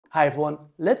Hi everyone,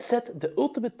 let's set the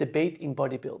ultimate debate in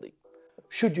bodybuilding.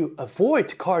 Should you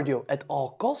avoid cardio at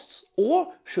all costs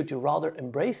or should you rather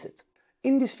embrace it?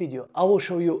 In this video, I will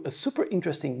show you a super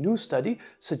interesting new study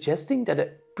suggesting that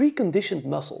a preconditioned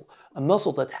muscle, a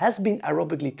muscle that has been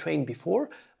aerobically trained before,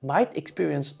 might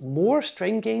experience more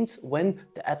strength gains when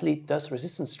the athlete does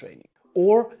resistance training.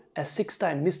 Or, as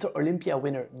six-time Mr. Olympia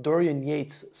winner Dorian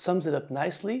Yates sums it up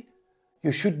nicely,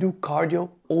 you should do cardio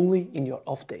only in your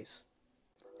off days.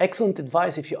 Excellent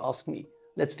advice if you ask me.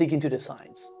 Let's dig into the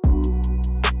science.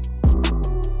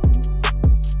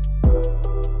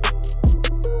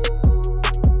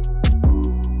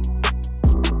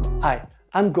 Hi,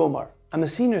 I'm Gomar. I'm a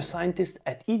senior scientist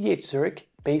at ETH Zurich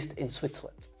based in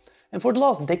Switzerland. And for the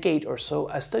last decade or so,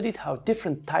 I studied how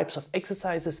different types of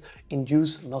exercises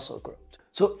induce muscle growth.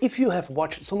 So if you have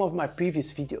watched some of my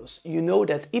previous videos, you know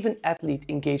that if an athlete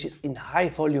engages in high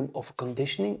volume of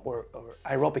conditioning or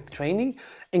aerobic training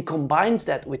and combines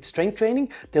that with strength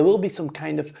training, there will be some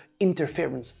kind of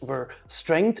interference where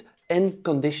strength and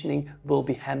conditioning will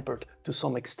be hampered to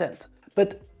some extent.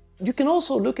 But you can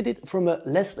also look at it from a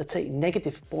less, let's say,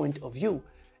 negative point of view.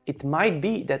 It might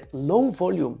be that low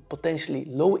volume, potentially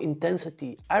low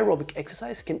intensity aerobic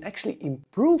exercise can actually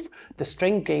improve the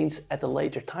strength gains at a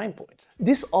later time point.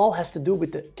 This all has to do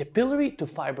with the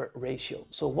capillary-to-fiber ratio.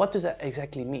 So what does that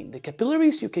exactly mean? The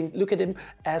capillaries, you can look at them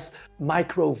as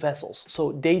micro vessels.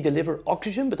 So they deliver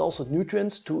oxygen but also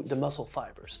nutrients to the muscle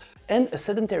fibers. And a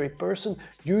sedentary person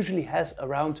usually has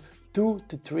around 2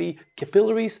 to 3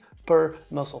 capillaries per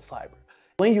muscle fiber.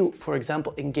 When you, for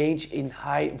example, engage in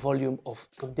high volume of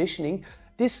conditioning,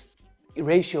 this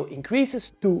ratio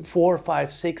increases to 4,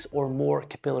 5, 6 or more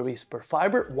capillaries per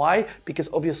fiber. Why? Because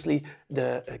obviously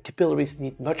the capillaries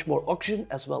need much more oxygen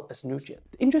as well as nutrients.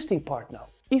 The interesting part now,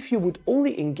 if you would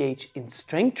only engage in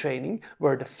strength training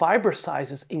where the fiber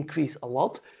sizes increase a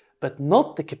lot, but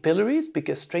not the capillaries,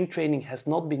 because strength training has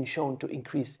not been shown to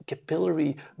increase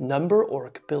capillary number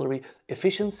or capillary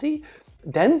efficiency,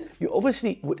 then you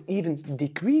obviously would even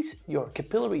decrease your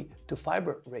capillary to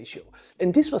fiber ratio.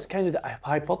 And this was kind of the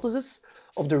hypothesis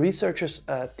of the researchers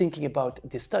thinking about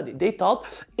this study. They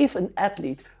thought if an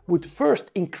athlete would first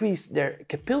increase their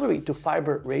capillary to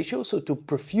fiber ratio, so to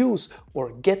perfuse or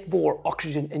get more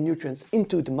oxygen and nutrients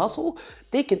into the muscle,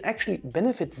 they can actually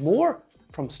benefit more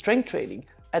from strength training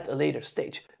at a later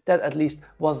stage. That at least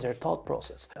was their thought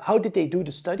process. How did they do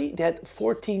the study? They had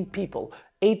 14 people,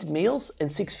 8 males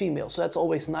and 6 females. So that's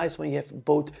always nice when you have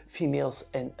both females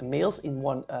and males in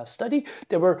one study.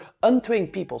 They were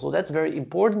untrained people, so that's very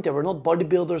important. They were not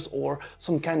bodybuilders or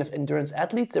some kind of endurance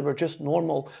athletes. They were just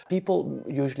normal people,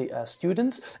 usually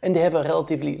students, and they have a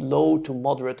relatively low to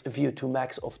moderate VO2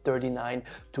 max of 39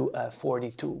 to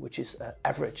 42, which is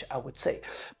average, I would say.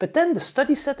 But then the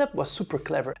study setup was super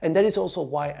clever, and that is also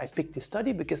why I picked this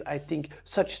study, because I think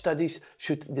such studies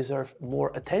should deserve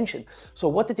more attention. So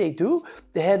what did they do?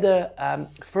 They had a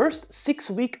first 6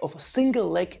 weeks of single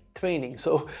leg training.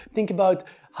 So think about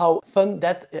how fun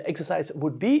that exercise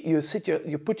would be.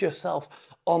 You put yourself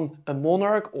on a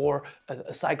Monarch or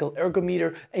a cycle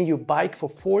ergometer and you bike for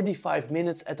 45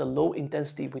 minutes at a low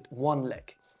intensity with one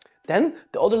leg. Then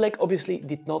the other leg obviously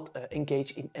did not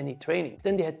engage in any training.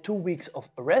 Then they had 2 weeks of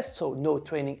rest, so no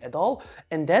training at all.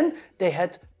 And then they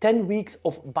had 10 weeks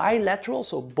of bilateral,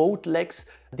 so both legs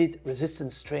did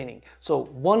resistance training. So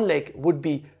one leg would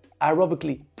be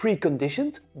aerobically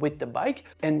preconditioned with the bike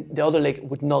and the other leg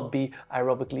would not be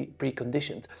aerobically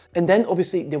preconditioned. And then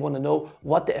obviously they want to know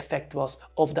what the effect was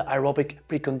of the aerobic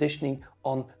preconditioning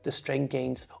on the strength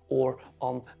gains or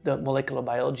on the molecular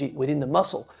biology within the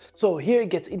muscle. So here it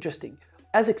gets interesting.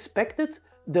 As expected,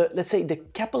 let's say the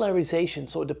capillarization,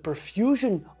 so the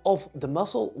perfusion of the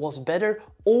muscle was better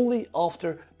only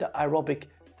after the aerobic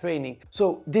training.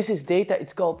 So this is data,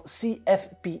 it's called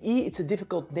CFPE, it's a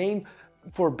difficult name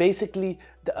for basically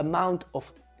the amount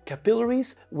of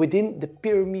capillaries within the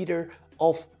perimeter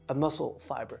of a muscle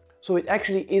fiber. So it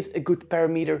actually is a good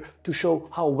parameter to show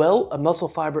how well a muscle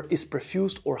fiber is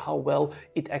perfused or how well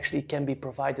it actually can be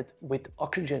provided with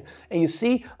oxygen. And you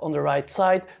see on the right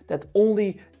side that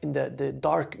only in the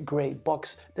dark gray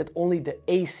box, that only the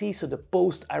AC, so the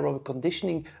post-aerobic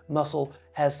conditioning muscle,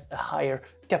 has a higher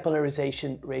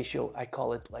capillarization ratio. I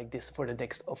call it like this for the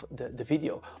next of the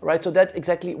video. All right, so that's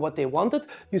exactly what they wanted.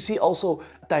 You see also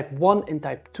type 1 and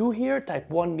type 2 here. Type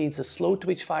 1 means the slow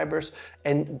twitch fibers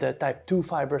and the type 2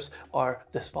 fibers are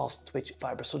the fast twitch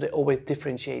fibers. So they always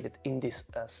differentiated in this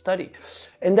study.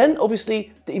 And then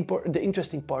obviously the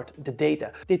interesting part, the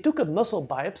data. They took a muscle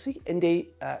biopsy and they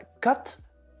cut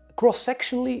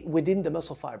cross-sectionally within the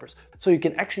muscle fibers. So you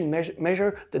can actually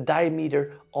measure the diameter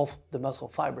of the muscle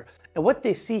fiber. And what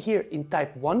they see here in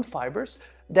type 1 fibers,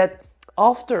 that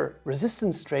after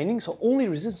resistance training, so only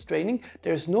resistance training,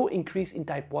 there's no increase in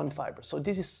type 1 fibers. So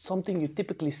this is something you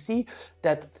typically see,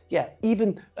 that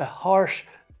even a harsh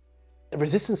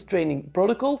resistance training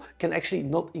protocol can actually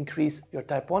not increase your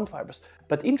type 1 fibers.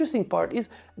 But the interesting part is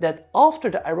that after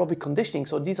the aerobic conditioning,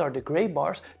 so these are the gray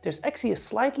bars, there's actually a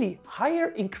slightly higher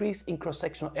increase in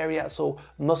cross-sectional area, so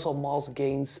muscle mass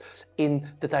gains in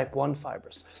the type 1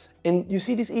 fibers. And you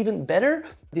see this even better,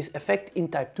 this effect in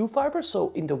type 2 fibers.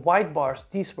 So in the white bars,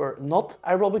 these were not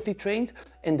aerobically trained,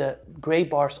 and the gray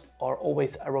bars are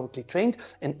always aerobically trained.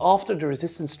 And after the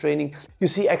resistance training, you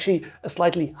see actually a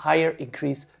slightly higher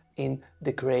increase in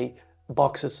the gray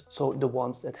boxes, so the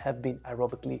ones that have been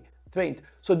aerobically trained.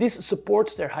 So this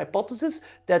supports their hypothesis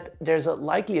that there's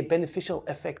likely a beneficial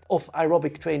effect of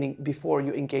aerobic training before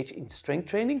you engage in strength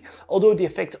training. Although the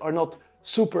effects are not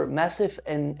super massive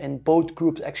and both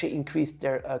groups actually increased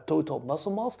their total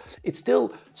muscle mass, it's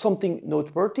still something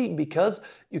noteworthy, because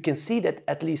you can see that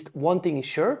at least one thing is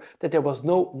sure, that there was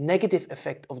no negative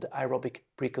effect of the aerobic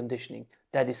preconditioning.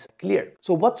 That is clear.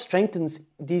 So what strengthens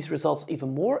these results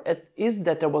even more is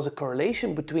that there was a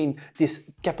correlation between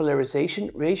this capillarization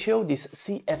ratio, this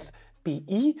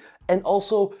CFPE, and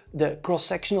also the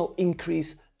cross-sectional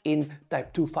increase in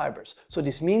type 2 fibers. So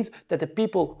this means that the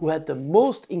people who had the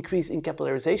most increase in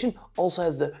capillarization also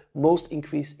has the most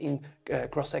increase in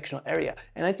cross-sectional area.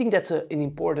 And I think that's an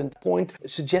important point,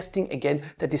 suggesting again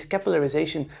that this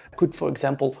capillarization could, for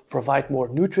example, provide more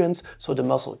nutrients so the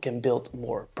muscle can build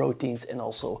more proteins and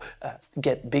also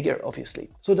get bigger, obviously.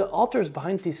 So the authors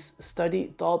behind this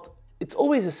study thought it's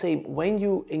always the same when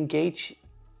you engage,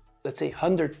 let's say,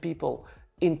 100 people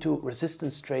into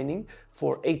resistance training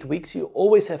for 8 weeks, you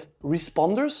always have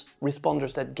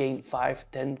responders that gain 5,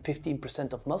 10,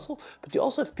 15% of muscle, but you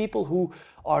also have people who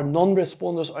are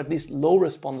non-responders, or at least low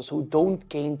responders, who don't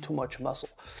gain too much muscle.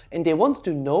 And they wanted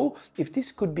to know if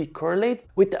this could be correlated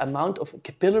with the amount of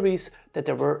capillaries that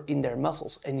there were in their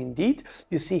muscles. And indeed,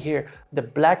 you see here the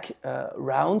black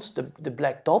rounds, the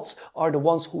black dots, are the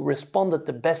ones who responded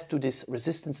the best to this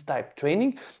resistance type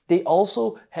training. They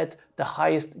also had the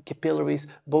highest capillaries,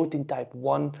 both in type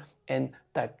 1 and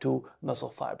type 2 muscle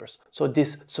fibers. So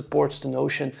this supports the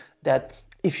notion that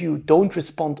if you don't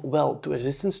respond well to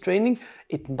resistance training,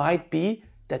 it might be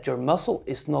that your muscle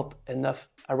is not enough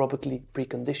aerobically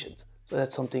preconditioned. So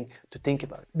that's something to think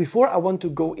about. Before I want to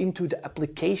go into the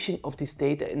application of this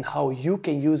data and how you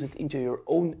can use it into your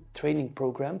own training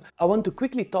program, I want to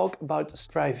quickly talk about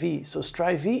Strivee. So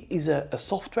Strivee is a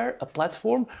software, a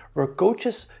platform where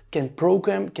coaches can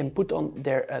put on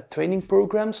their training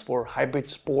programs for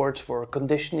hybrid sports, for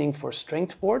conditioning, for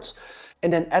strength sports.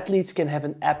 And then athletes can have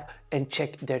an app and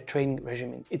check their training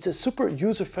regimen. It's a super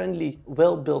user-friendly,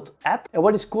 well-built app. And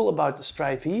what is cool about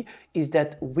Strivee is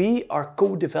that we are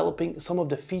co-developing some of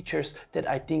the features that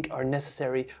I think are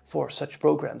necessary for such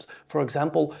programs. For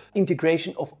example,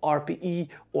 integration of RPE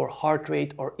or heart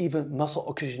rate or even muscle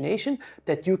oxygenation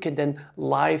that you can then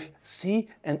live see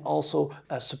and also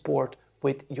support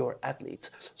with your athletes.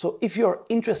 So if you're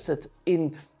interested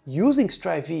in using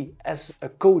Strivee as a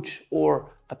coach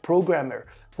or a programmer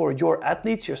for your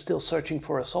athletes, you're still searching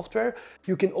for a software,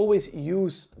 you can always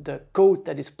use the code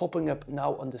that is popping up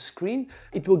now on the screen.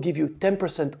 It will give you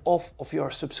 10% off of your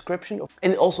subscription,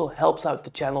 and it also helps out the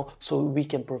channel so we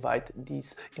can provide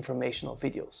these informational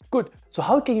videos. Good. So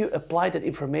how can you apply that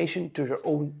information to your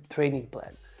own training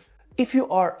plan? If you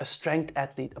are a strength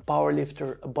athlete, a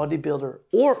powerlifter, a bodybuilder,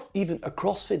 or even a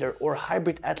CrossFitter or a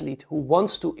hybrid athlete who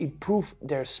wants to improve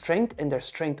their strength and their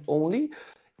strength only,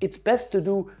 it's best to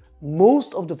do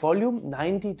most of the volume,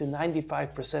 90 to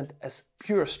 95%, as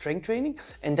pure strength training.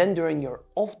 And then during your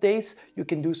off days, you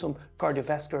can do some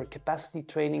cardiovascular capacity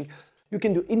training. You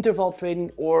can do interval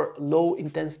training or low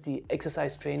intensity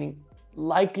exercise training.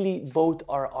 Likely both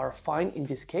are fine in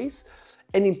this case.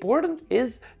 And important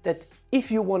is that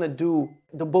if you want to do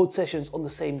the both sessions on the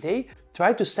same day,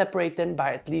 try to separate them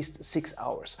by at least 6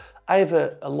 hours. I have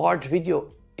a large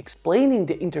video explaining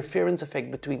the interference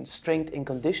effect between strength and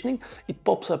conditioning. It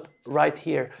pops up right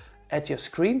here at your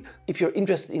screen. If you're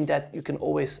interested in that, you can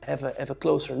always have a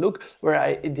closer look where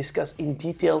I discuss in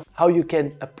detail how you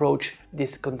can approach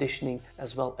this conditioning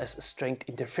as well as strength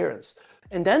interference.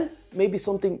 And then maybe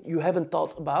something you haven't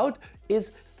thought about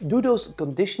is do those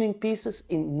conditioning pieces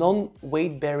in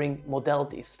non-weight bearing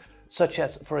modalities, such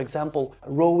as, for example,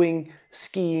 rowing,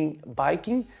 skiing,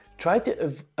 biking. Try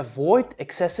to avoid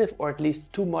excessive or at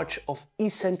least too much of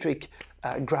eccentric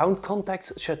ground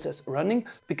contacts such as running,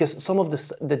 because some of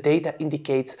the data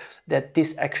indicates that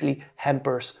this actually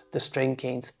hampers the strength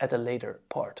gains at a later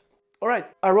part. Alright,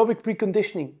 aerobic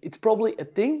preconditioning, it's probably a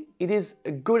thing. It is a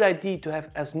good idea to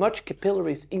have as much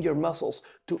capillaries in your muscles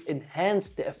to enhance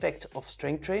the effect of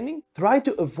strength training. Try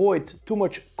to avoid too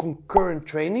much concurrent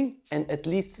training and at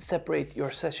least separate your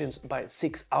sessions by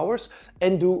 6 hours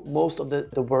and do most of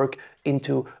the work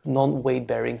into non-weight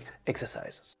bearing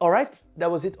exercises. Alright,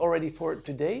 that was it already for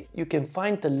today. You can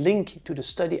find the link to the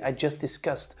study I just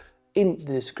discussed in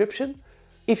the description.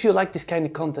 If you like this kind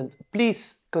of content,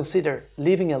 please consider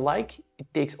leaving a like.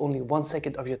 It takes only 1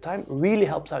 second of your time, really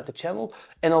helps out the channel,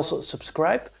 and also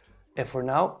subscribe. And for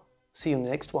now, see you in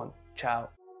the next one. Ciao.